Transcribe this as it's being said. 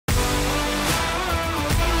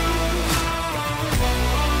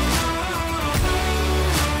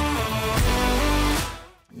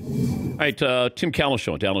right, Tim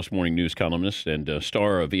Cowlishaw, Dallas Morning News columnist and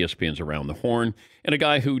star of ESPN's Around the Horn, and a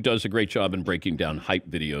guy who does a great job in breaking down hype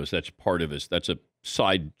videos. That's part of his. That's a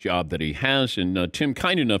side job that he has. And Tim,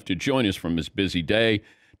 kind enough to join us from his busy day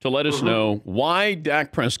to let us know why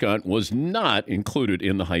Dak Prescott was not included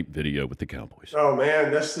in the hype video with the Cowboys. Oh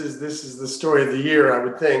man, this is the story of the year. I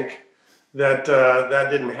would think that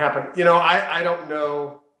that didn't happen. You know, I don't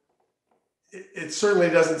know. It certainly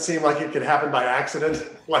doesn't seem like it could happen by accident.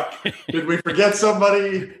 Like, did we forget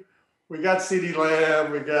somebody? We got CeeDee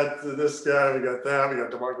Lamb, we got this guy, we got that, we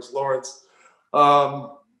got DeMarcus Lawrence.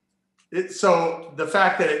 So the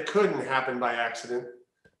fact that it couldn't happen by accident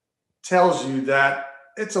tells you that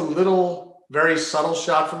it's a little very subtle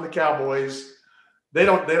shot from the Cowboys. They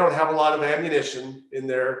don't have a lot of ammunition in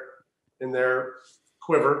their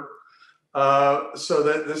quiver. So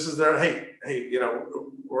that this is their hey, you know,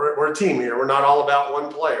 we're a team here. We're not all about one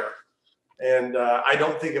player. And I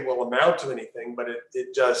don't think it will amount to anything, but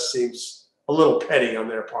it just seems a little petty on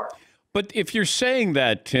their part. But if you're saying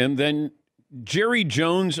that, Tim, then Jerry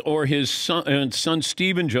Jones or his son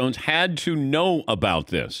Stephen Jones had to know about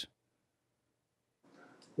this.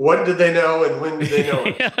 What did they know and when did they know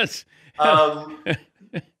it? Yes.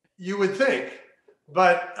 You would think.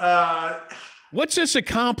 But what's this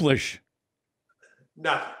accomplish?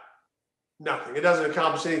 Nothing. It doesn't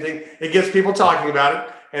accomplish anything. It gets people talking about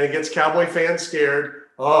it, and it gets Cowboy fans scared.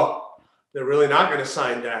 Oh, they're really not going to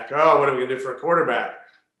sign Dak. Oh, what are we going to do for a quarterback?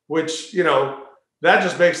 Which, you know, that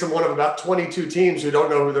just makes them one of about 22 teams who don't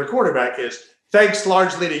know who their quarterback is. Thanks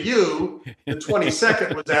largely to you, the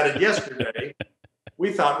 22nd was added yesterday.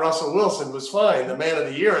 We thought Russell Wilson was fine, the man of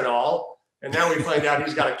the year and all, and now we find out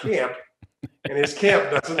he's got a camp, and his camp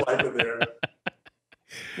doesn't like it there.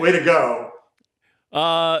 Way to go.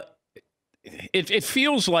 It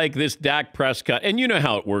feels like this Dak Prescott, and you know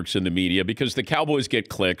how it works in the media, because the Cowboys get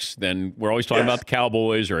clicks, then we're always talking about the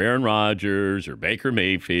Cowboys or Aaron Rodgers or Baker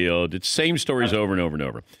Mayfield. It's same stories over and over and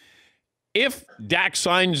over. If Dak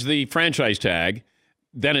signs the franchise tag,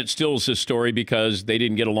 then it still is a story because they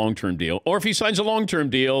didn't get a long-term deal. Or if he signs a long-term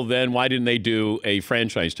deal, then why didn't they do a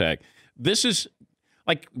franchise tag? This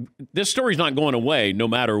story's not going away no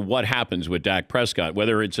matter what happens with Dak Prescott,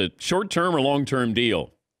 whether it's a short-term or long-term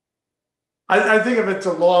deal. I think if it's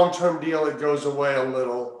a long-term deal, it goes away a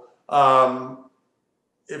little.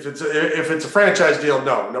 If it's a franchise deal,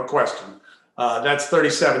 no question. That's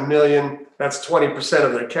 $37 million. That's 20%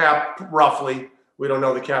 of their cap, roughly. We don't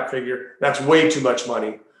know the cap figure. That's way too much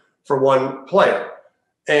money for one player.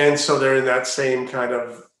 And so they're in that same kind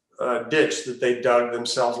of ditch that they dug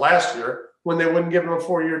themselves last year when they wouldn't give them a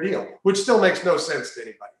 4-year deal, which still makes no sense to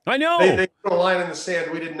anybody. I know. They put a line in the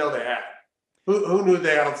sand we didn't know they had. Who knew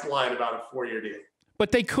they had a line about a 4-year deal?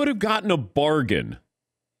 But they could have gotten a bargain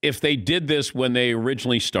if they did this when they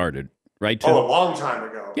originally started, right, Tim? Oh, a long time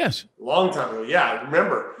ago. Yes. A long time ago. Yeah,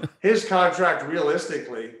 remember, his contract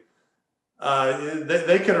realistically,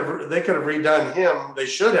 they could have redone him. They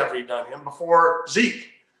should have redone him before Zeke.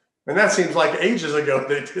 And that seems like ages ago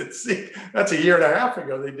they did Zeke. That's a year and a half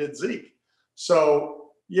ago they did Zeke.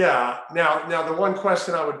 So, yeah. Now the one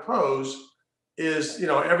question I would pose is, you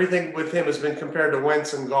know, everything with him has been compared to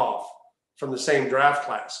Wentz and Goff from the same draft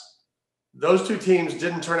class. Those two teams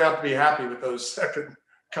didn't turn out to be happy with those second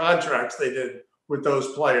contracts they did with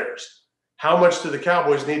those players. How much do the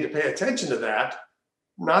Cowboys need to pay attention to that?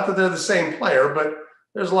 Not that they're the same player, but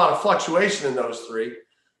there's a lot of fluctuation in those three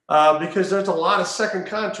because there's a lot of second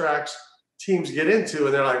contracts teams get into,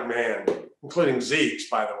 and they're like, man, including Zeke's,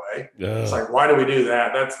 by the way. It's like, why do we do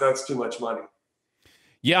that? That's too much money.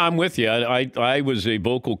 Yeah, I'm with you. I was a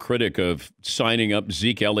vocal critic of signing up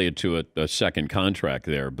Zeke Elliott to a second contract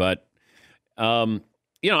there, but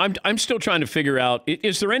you know, I'm still trying to figure out: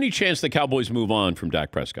 is there any chance the Cowboys move on from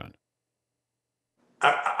Dak Prescott?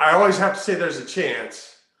 I always have to say there's a chance.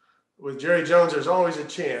 With Jerry Jones, there's always a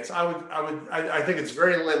chance. I think it's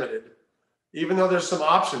very limited, even though there's some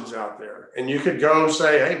options out there, and you could go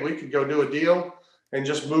say, hey, we could go do a deal and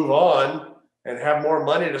just move on and have more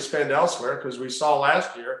money to spend elsewhere, because we saw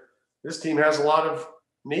last year this team has a lot of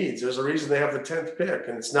needs. There's a reason they have the 10th pick,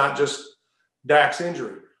 and it's not just Dak's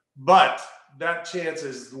injury. But that chance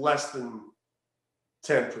is less than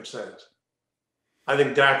 10%. I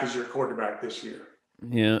think Dak is your quarterback this year.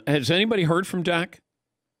 Yeah. Has anybody heard from Dak?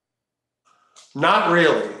 Not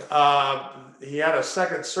really. He had a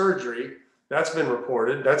second surgery. That's been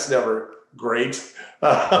reported. That's never great.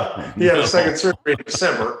 He had a second surgery in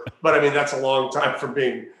December, but I mean, that's a long time from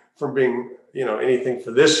being, you know, anything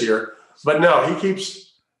for this year. But no, he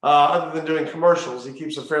keeps, other than doing commercials, he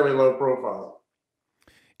keeps a fairly low profile.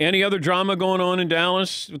 Any other drama going on in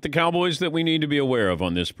Dallas with the Cowboys that we need to be aware of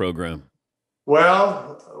on this program?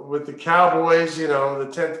 Well, with the Cowboys, the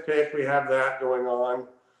 10th pick, we have that going on.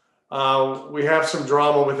 We have some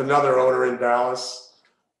drama with another owner in Dallas,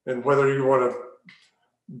 and whether you want to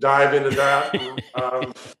dive into that,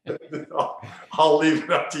 I'll leave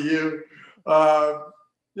it up to you.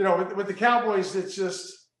 With the Cowboys, it's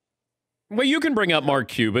just. Well, you can bring up Mark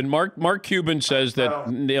Cuban. Mark Cuban says that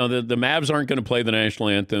the Mavs aren't going to play the national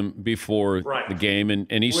anthem before the game,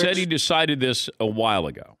 and he said he decided this a while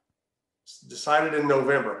ago. Decided in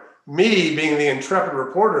November. Me, being the intrepid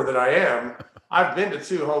reporter that I am, I've been to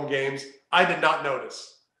 2 home games. I did not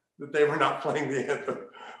notice that they were not playing the anthem.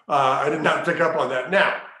 I did not pick up on that.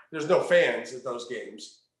 Now, there's no fans at those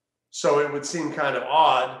games, so it would seem kind of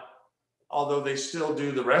odd, although they still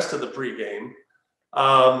do the rest of the pregame.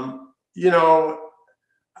 You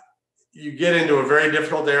get into a very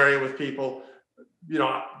difficult area with people.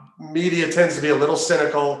 Media tends to be a little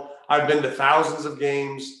cynical. I've been to thousands of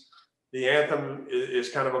games. The anthem is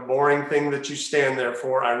kind of a boring thing that you stand there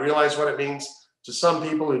for. I realize what it means to some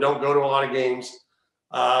people who don't go to a lot of games,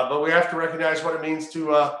 but we have to recognize what it means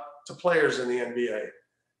to players in the NBA.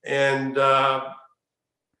 And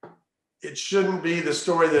it shouldn't be the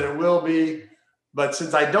story that it will be. But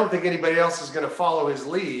since I don't think anybody else is going to follow his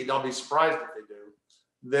lead, I'll be surprised if they do.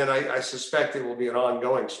 Then I suspect it will be an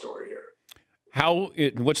ongoing story here.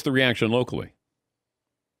 What's the reaction locally?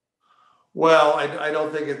 Well, I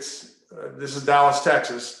don't think it's this is Dallas,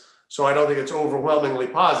 Texas, so I don't think it's overwhelmingly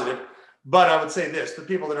positive. But I would say this: the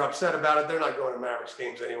people that are upset about it, they're not going to Mavericks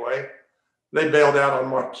games anyway. They bailed out on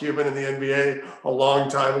Mark Cuban in the NBA a long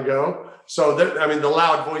time ago. So, the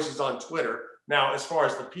loud voices on Twitter. Now, as far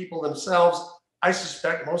as the people themselves, I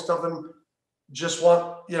suspect most of them just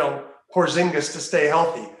want, Porzingis to stay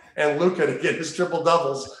healthy and Luka to get his triple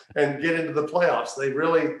doubles and get into the playoffs. They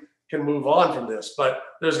really can move on from this, but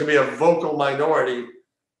there's going to be a vocal minority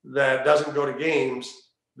that doesn't go to games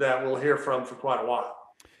that we'll hear from for quite a while.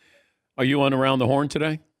 Are you on Around the Horn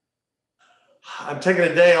today? I'm taking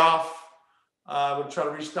a day off. I'm going to try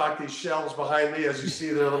to restock these shelves behind me. As you see,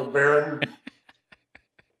 they're a little barren.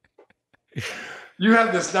 You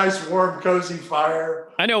have this nice, warm, cozy fire.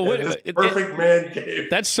 I know. Perfect man cave.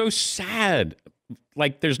 That's so sad.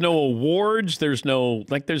 Like, there's no awards. There's nothing.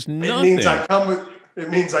 It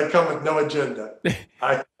means I come with no agenda. Wait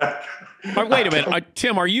a minute.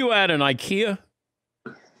 Tim, are you at an IKEA?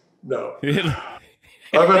 No. I'm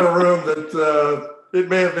in a room that it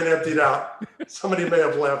may have been emptied out. Somebody may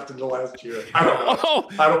have left in the last year. I don't know.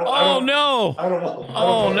 No. I don't know.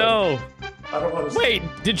 Oh, no. I don't want to. Wait,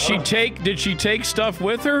 did she take stuff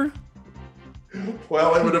with her?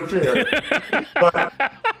 Well, it would appear. But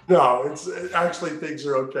no, actually things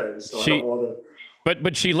are okay. So I don't want to.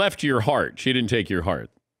 But she left your heart. She didn't take your heart.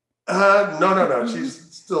 No.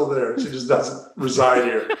 She's still there. She just doesn't reside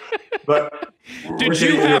here. But did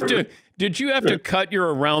you have to cut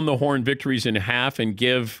your Around the Horn victories in half and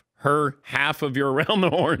give her half of your Around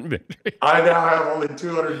the Horn victory? I now have only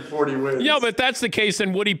 240 wins. Yeah, but that's the case,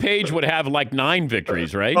 then Woody Page would have like 9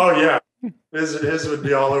 victories, right? Oh yeah, his would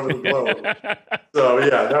be all over the globe. So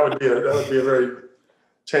yeah, that would be a very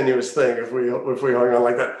tenuous thing if we hung on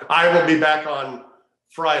like that. I will be back on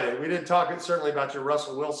Friday. We didn't talk certainly about your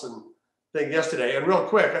Russell Wilson thing yesterday. And real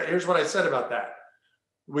quick, here's what I said about that.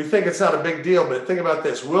 We think it's not a big deal, but think about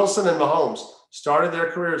this. Wilson and Mahomes started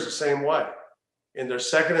their careers the same way. In their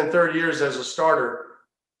second and third years as a starter,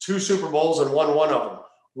 2 Super Bowls and won one of them.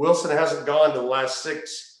 Wilson hasn't gone to the last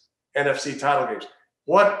 6 NFC title games.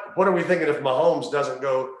 What are we thinking if Mahomes doesn't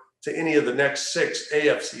go to any of the next 6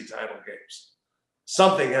 AFC title games?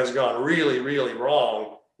 Something has gone really, really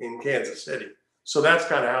wrong in Kansas City. So that's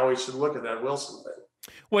kind of how we should look at that Wilson thing.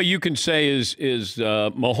 Well, you can say is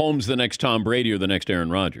Mahomes the next Tom Brady or the next Aaron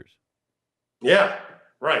Rodgers? Yeah,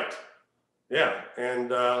 right. Yeah, and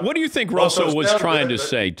what do you think Russell was trying to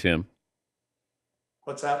say, Tim?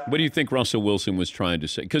 What's that? What do you think Russell Wilson was trying to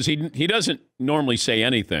say? Because he doesn't normally say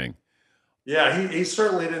anything. Yeah, he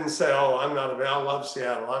certainly didn't say, "Oh, I love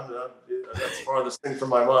Seattle. That's the farthest thing from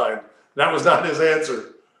my mind." That was not his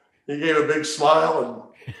answer. He gave a big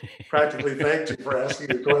smile and practically thanked you for asking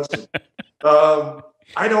the question.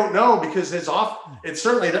 I don't know, because it's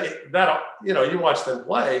certainly that you watch them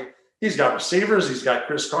play. He's got receivers. He's got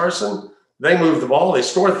Chris Carson. They move the ball. They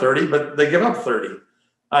score 30, but they give up 30.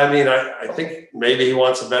 I mean, I think maybe he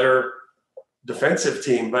wants a better defensive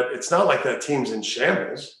team, but it's not like that team's in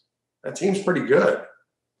shambles. That team's pretty good.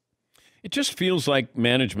 It just feels like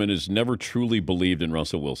management has never truly believed in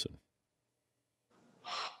Russell Wilson.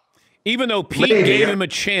 Even though Pete gave him a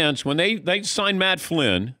chance when they signed Matt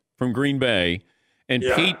Flynn from Green Bay, And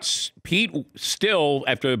Yeah. Pete still,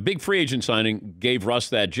 after a big free agent signing, gave Russ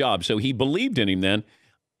that job. So he believed in him then.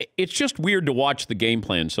 It's just weird to watch the game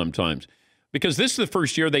plan sometimes because this is the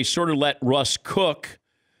first year they sort of let Russ cook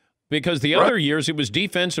because the other years it was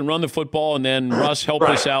defense and run the football, and then Russ helped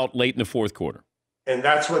us out late in the fourth quarter. And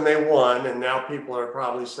that's when they won. And now people are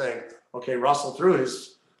probably saying, okay, Russell threw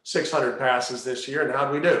his 600 passes this year, and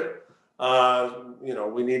how'd we do?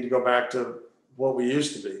 We need to go back to what we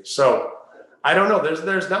used to be. So I don't know.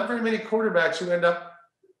 There's not very many quarterbacks who end up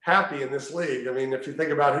happy in this league. I mean, if you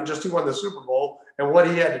think about who won the Super Bowl and what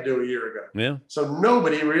he had to do a year ago. Yeah. So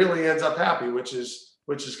nobody really ends up happy, which is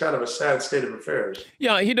kind of a sad state of affairs.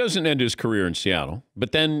 Yeah, he doesn't end his career in Seattle,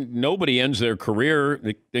 but then nobody ends their career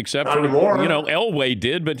except Not for anymore. Elway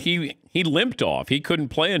did, but he limped off. He couldn't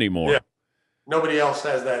play anymore. Yeah. Nobody else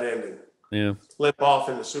has that ending. Yeah. Limp off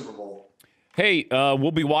in the Super Bowl. Hey,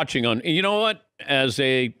 we'll be watching on. You know what? As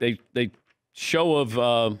a show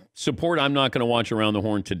of support, I'm not going to watch Around the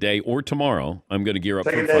Horn today or tomorrow. I'm going to gear up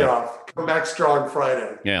Take for a day off. Come back strong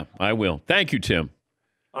Friday. Yeah, I will. Thank you, Tim.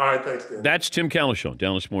 All right, thanks, Dan. That's Tim Cowlishaw,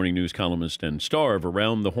 Dallas Morning News columnist and star of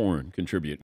Around the Horn contributor.